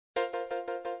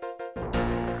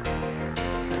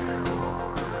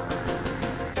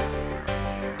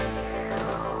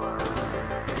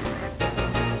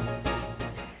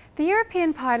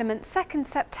European Parliament's second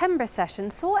September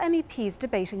session saw MEPs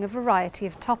debating a variety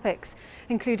of topics,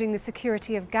 including the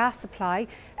security of gas supply,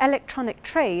 electronic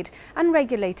trade and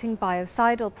regulating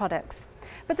biocidal products.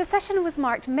 But the session was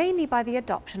marked mainly by the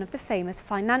adoption of the famous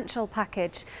financial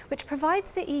package, which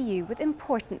provides the EU with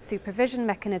important supervision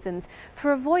mechanisms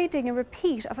for avoiding a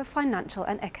repeat of a financial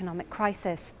and economic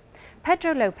crisis.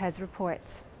 Pedro Lopez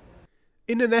reports.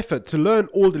 In an effort to learn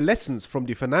all the lessons from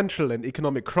the financial and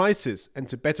economic crisis and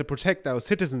to better protect our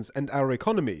citizens and our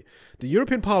economy, the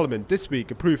European Parliament this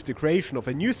week approved the creation of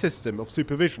a new system of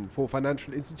supervision for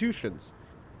financial institutions.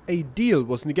 A deal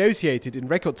was negotiated in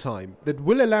record time that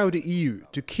will allow the EU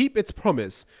to keep its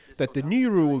promise that the new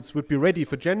rules would be ready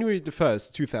for January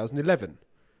 1st, 2011.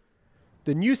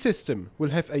 The new system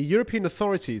will have a European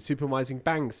authority supervising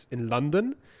banks in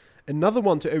London, another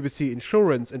one to oversee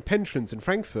insurance and pensions in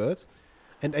Frankfurt,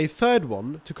 and a third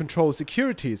one to control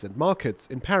securities and markets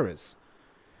in Paris.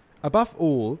 Above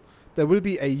all, there will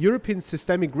be a European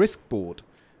Systemic Risk Board,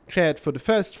 chaired for the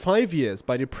first 5 years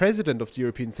by the President of the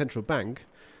European Central Bank,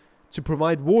 to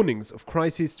provide warnings of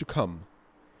crises to come.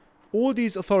 All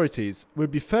these authorities will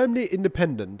be firmly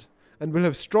independent and will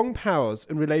have strong powers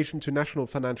in relation to national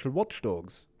financial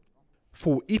watchdogs.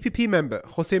 For EPP member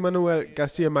José Manuel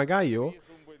García Magallo,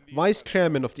 Vice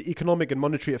Chairman of the Economic and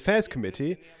Monetary Affairs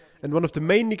Committee, and one of the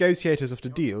main negotiators of the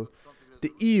deal,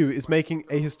 the EU is making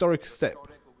a historic step.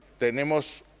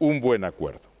 Tenemos un buen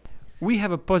acuerdo. We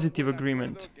have a positive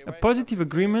agreement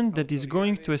that is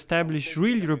going to establish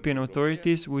real European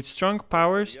authorities with strong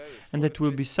powers and that will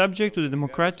be subject to the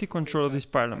democratic control of this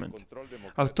Parliament.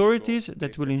 Authorities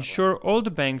that will ensure all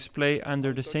the banks play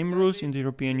under the same rules in the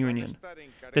European Union,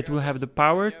 that will have the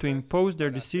power to impose their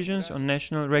decisions on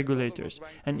national regulators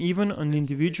and even on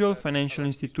individual financial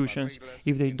institutions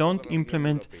if they don't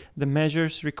implement the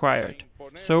measures required,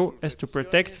 so as to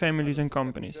protect families and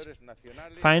companies.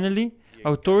 Finally,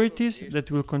 authorities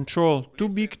that will control too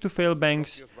big to fail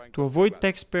banks to avoid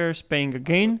taxpayers paying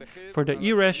again for the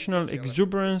irrational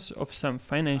exuberance of some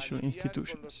financial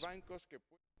institutions.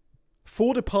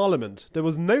 For the Parliament, there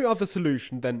was no other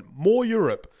solution than more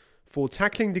Europe for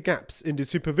tackling the gaps in the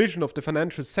supervision of the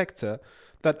financial sector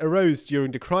that arose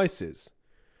during the crisis.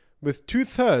 With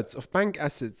 2/3 of bank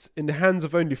assets in the hands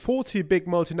of only 40 big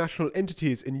multinational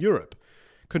entities in Europe,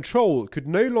 control could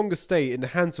no longer stay in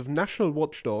the hands of national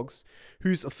watchdogs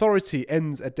whose authority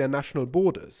ends at their national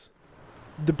borders.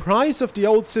 The price of the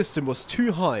old system was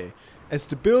too high, as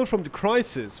the bill from the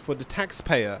crisis for the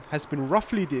taxpayer has been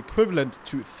roughly the equivalent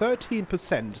to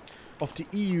 13% of the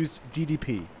EU's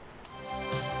GDP.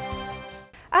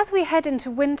 As we head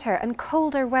into winter and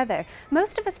colder weather,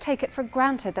 most of us take it for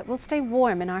granted that we'll stay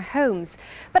warm in our homes.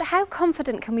 But how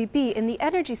confident can we be in the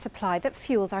energy supply that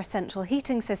fuels our central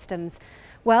heating systems?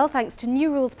 Well, thanks to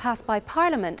new rules passed by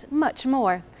Parliament, much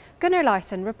more. Gunnar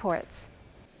Larsson reports.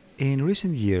 In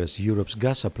recent years, Europe's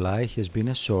gas supply has been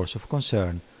a source of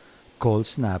concern. Cold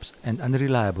snaps and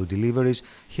unreliable deliveries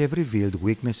have revealed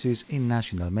weaknesses in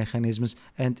national mechanisms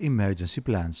and emergency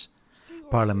plans.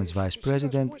 Parliament's Vice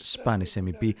President, Spanish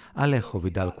MEP Alejo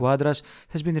Vidal-Quadras,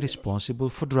 has been responsible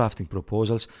for drafting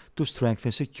proposals to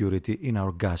strengthen security in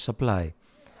our gas supply.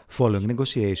 Following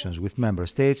negotiations with Member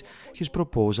States, his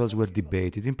proposals were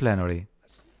debated in plenary.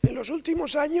 In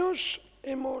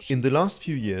the last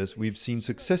few years, we've seen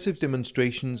successive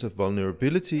demonstrations of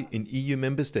vulnerability in EU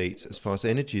member states as far as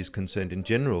energy is concerned in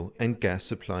general and gas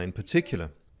supply in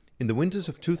particular. In the winters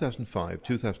of 2005,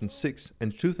 2006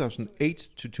 and 2008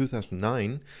 to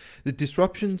 2009, the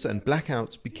disruptions and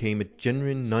blackouts became a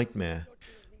genuine nightmare.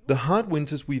 The hard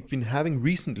winters we've been having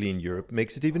recently in Europe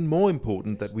makes it even more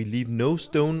important that we leave no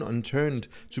stone unturned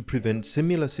to prevent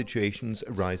similar situations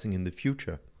arising in the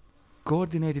future.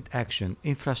 Coordinated action,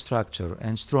 infrastructure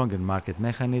and stronger market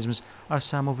mechanisms are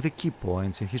some of the key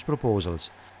points in his proposals.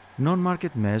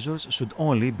 Non-market measures should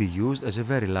only be used as a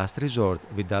very last resort,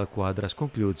 Vidal-Quadras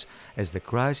concludes, as the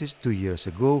crisis 2 years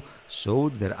ago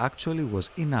showed there actually was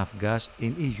enough gas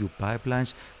in EU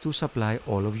pipelines to supply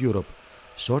all of Europe.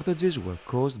 Shortages were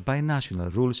caused by national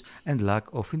rules and lack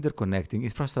of interconnecting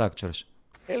infrastructures.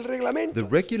 The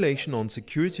regulation on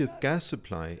security of gas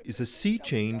supply is a sea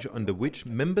change under which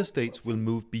member states will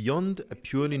move beyond a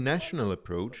purely national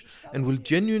approach and will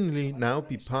genuinely now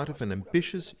be part of an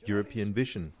ambitious European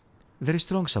vision. There is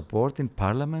strong support in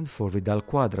Parliament for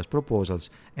Vidal-Quadras' proposals,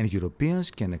 and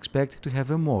Europeans can expect to have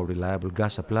a more reliable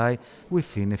gas supply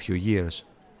within a few years.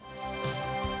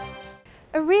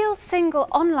 A real single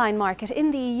online market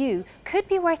in the EU could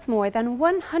be worth more than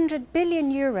 €100 billion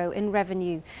in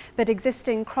revenue, but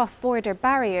existing cross-border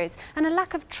barriers and a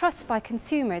lack of trust by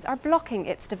consumers are blocking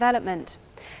its development.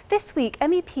 This week,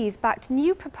 MEPs backed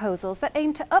new proposals that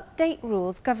aim to update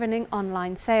rules governing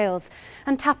online sales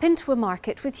and tap into a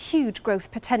market with huge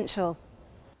growth potential.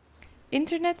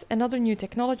 Internet and other new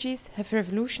technologies have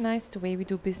revolutionized the way we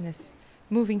do business,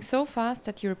 moving so fast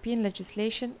that European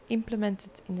legislation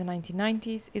implemented in the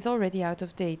 1990s is already out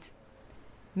of date.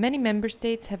 Many member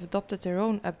states have adopted their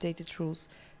own updated rules,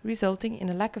 resulting in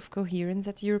a lack of coherence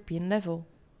at the European level.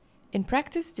 In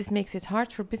practice, this makes it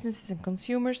hard for businesses and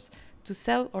consumers to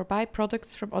sell or buy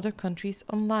products from other countries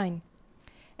online.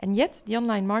 And yet, the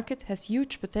online market has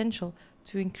huge potential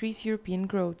to increase European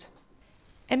growth.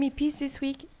 MEPs this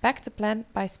week backed a plan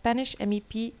by Spanish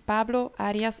MEP Pablo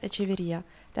Arias Echeverría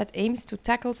that aims to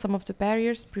tackle some of the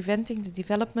barriers preventing the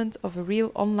development of a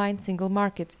real online single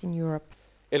market in Europe.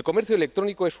 E-commerce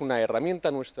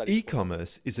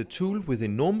is a tool with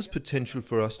enormous potential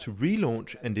for us to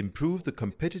relaunch and improve the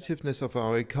competitiveness of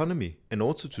our economy and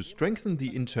also to strengthen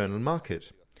the internal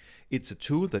market. It's a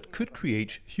tool that could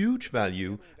create huge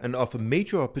value and offer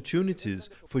major opportunities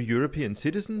for European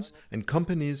citizens and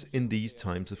companies in these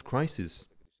times of crisis.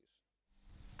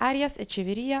 Arias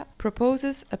Echeverría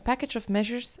proposes a package of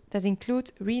measures that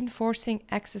include reinforcing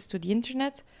access to the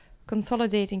internet,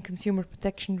 consolidating consumer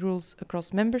protection rules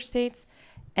across member states,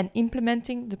 and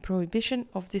implementing the prohibition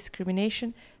of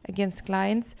discrimination against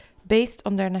clients based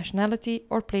on their nationality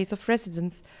or place of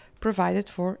residence provided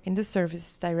for in the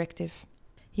Services Directive.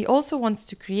 He also wants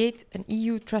to create an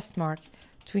EU trust mark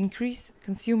to increase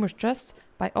consumer trust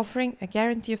by offering a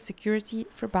guarantee of security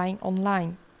for buying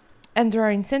online. And there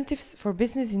are incentives for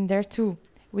business in there too,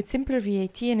 with simpler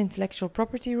VAT and intellectual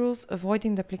property rules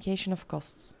avoiding the application of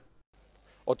costs.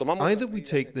 Either we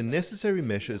take the necessary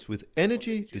measures with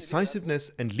energy,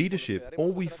 decisiveness and leadership,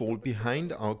 or we fall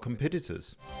behind our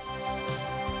competitors.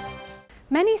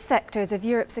 Many sectors of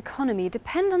Europe's economy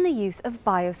depend on the use of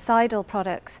biocidal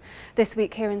products. This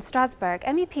week here in Strasbourg,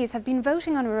 MEPs have been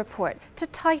voting on a report to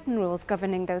tighten rules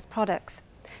governing those products.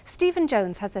 Stephen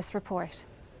Jones has this report.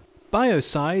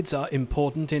 Biocides are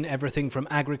important in everything from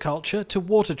agriculture to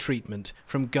water treatment,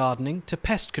 from gardening to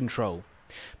pest control.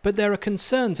 But there are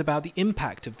concerns about the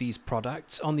impact of these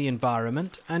products on the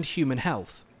environment and human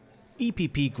health.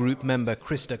 EPP Group member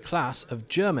Christa Klaas of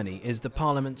Germany is the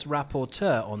Parliament's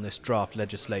rapporteur on this draft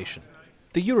legislation.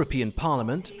 The European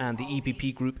Parliament, and the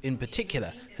EPP Group in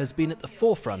particular, has been at the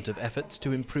forefront of efforts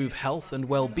to improve health and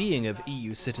well-being of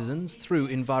EU citizens through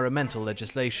environmental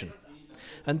legislation.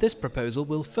 And this proposal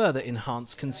will further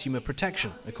enhance consumer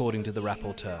protection, according to the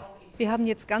rapporteur.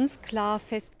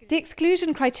 The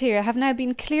exclusion criteria have now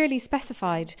been clearly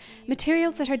specified.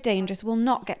 Materials that are dangerous will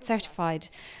not get certified.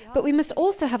 But we must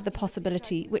also have the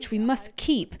possibility, which we must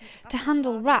keep, to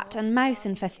handle rat and mouse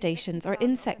infestations or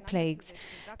insect plagues.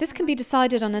 This can be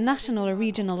decided on a national or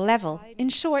regional level. In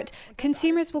short,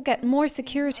 consumers will get more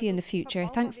security in the future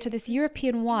thanks to this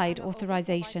European-wide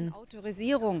authorisation.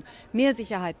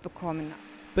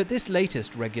 But this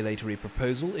latest regulatory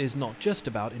proposal is not just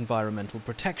about environmental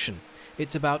protection.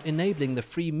 It's about enabling the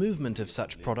free movement of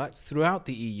such products throughout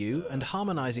the EU and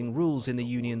harmonising rules in the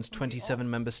Union's 27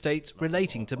 member states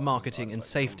relating to marketing and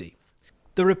safety.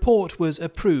 The report was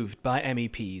approved by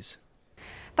MEPs.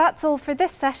 That's all for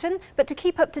this session, but to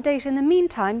keep up to date in the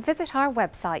meantime, visit our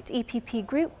website,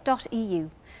 eppgroup.eu.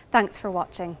 Thanks for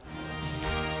watching.